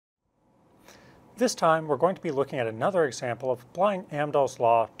This time we're going to be looking at another example of applying Amdahl's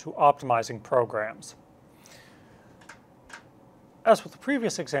law to optimizing programs. As with the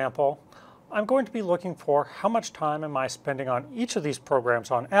previous example, I'm going to be looking for how much time am I spending on each of these programs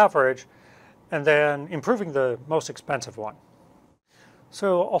on average, and then improving the most expensive one.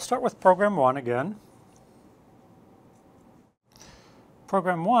 So I'll start with program 1 again.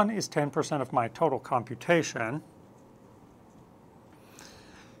 Program 1 is 10% of my total computation.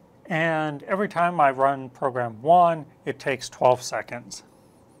 And every time I run program 1, it takes 12 seconds.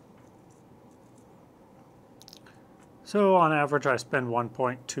 So on average, I spend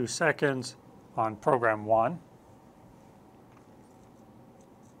 1.2 seconds on program 1.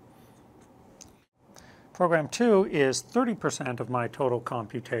 Program 2 is 30% of my total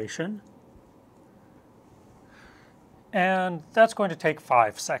computation. And that's going to take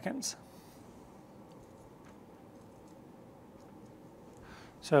 5 seconds.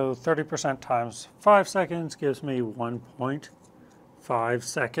 So 30% times 5 seconds gives me 1.5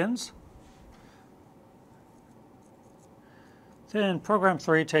 seconds. Then program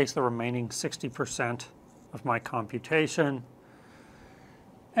 3 takes the remaining 60% of my computation,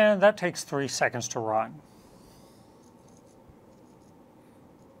 and that takes 3 seconds to run.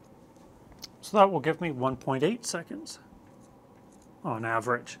 So that will give me 1.8 seconds on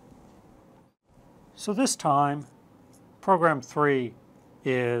average. So this time, program 3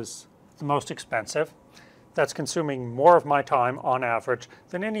 is the most expensive. That's consuming more of my time on average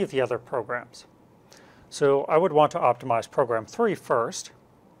than any of the other programs. So I would want to optimize program 3 first.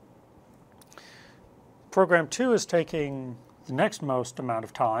 Program 2 is taking the next most amount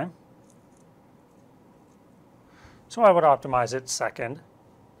of time. So I would optimize it second.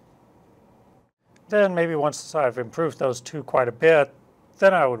 Then maybe once I've improved those two quite a bit,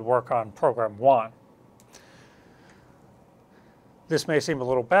 then I would work on program 1. This may seem a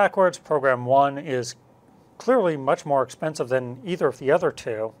little backwards. Program 1 is clearly much more expensive than either of the other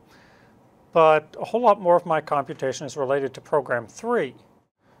two, but a whole lot more of my computation is related to program 3.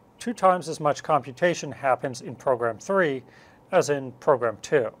 2 times as much computation happens in program 3 as in program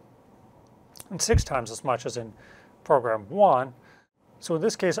 2, and 6 times as much as in program 1. So in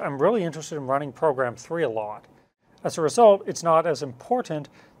this case, I'm really interested in running program 3 a lot. As a result, it's not as important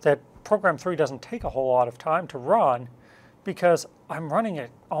that program 3 doesn't take a whole lot of time to run, because I'm running it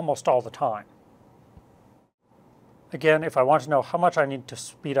almost all the time. Again, if I want to know how much I need to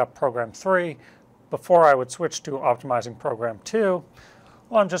speed up program 3 before I would switch to optimizing program 2,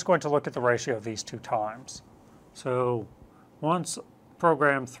 well, I'm just going to look at the ratio of these 2 times. So once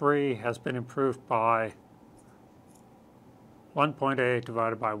program 3 has been improved by 1.8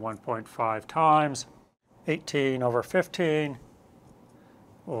 divided by 1.5 times, 18 over 15,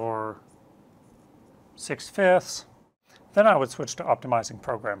 or 6/5, then I would switch to optimizing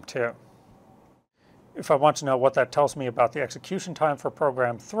program 2. If I want to know what that tells me about the execution time for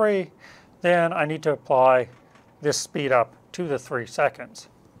program 3, then I need to apply this speed up to the 3 seconds.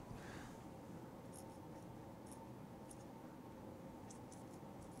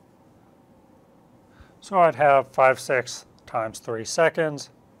 So I'd have 5/6 times 3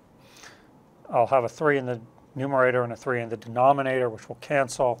 seconds. I'll have a 3 in the numerator and a 3 in the denominator, which will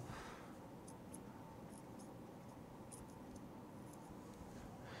cancel.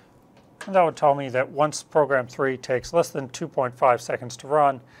 And that would tell me that once program 3 takes less than 2.5 seconds to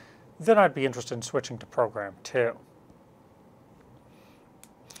run, then I'd be interested in switching to program 2.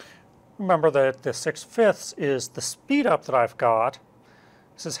 Remember that the 6/5 is the speed up that I've got.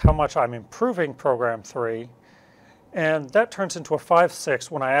 This is how much I'm improving program 3. And that turns into a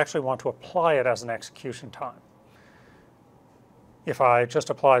 5/6 when I actually want to apply it as an execution time. If I just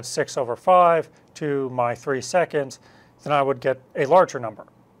applied 6 over 5 to my 3 seconds, then I would get a larger number.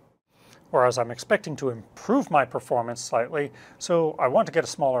 Whereas I'm expecting to improve my performance slightly, so I want to get a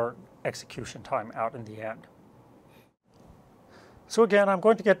smaller execution time out in the end. So again, I'm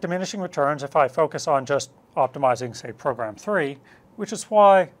going to get diminishing returns if I focus on just optimizing, say, program 3, which is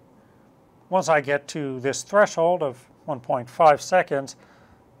why once I get to this threshold of 1.5 seconds,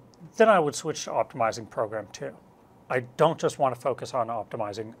 then I would switch to optimizing program 2. I don't just want to focus on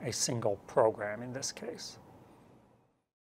optimizing a single program in this case.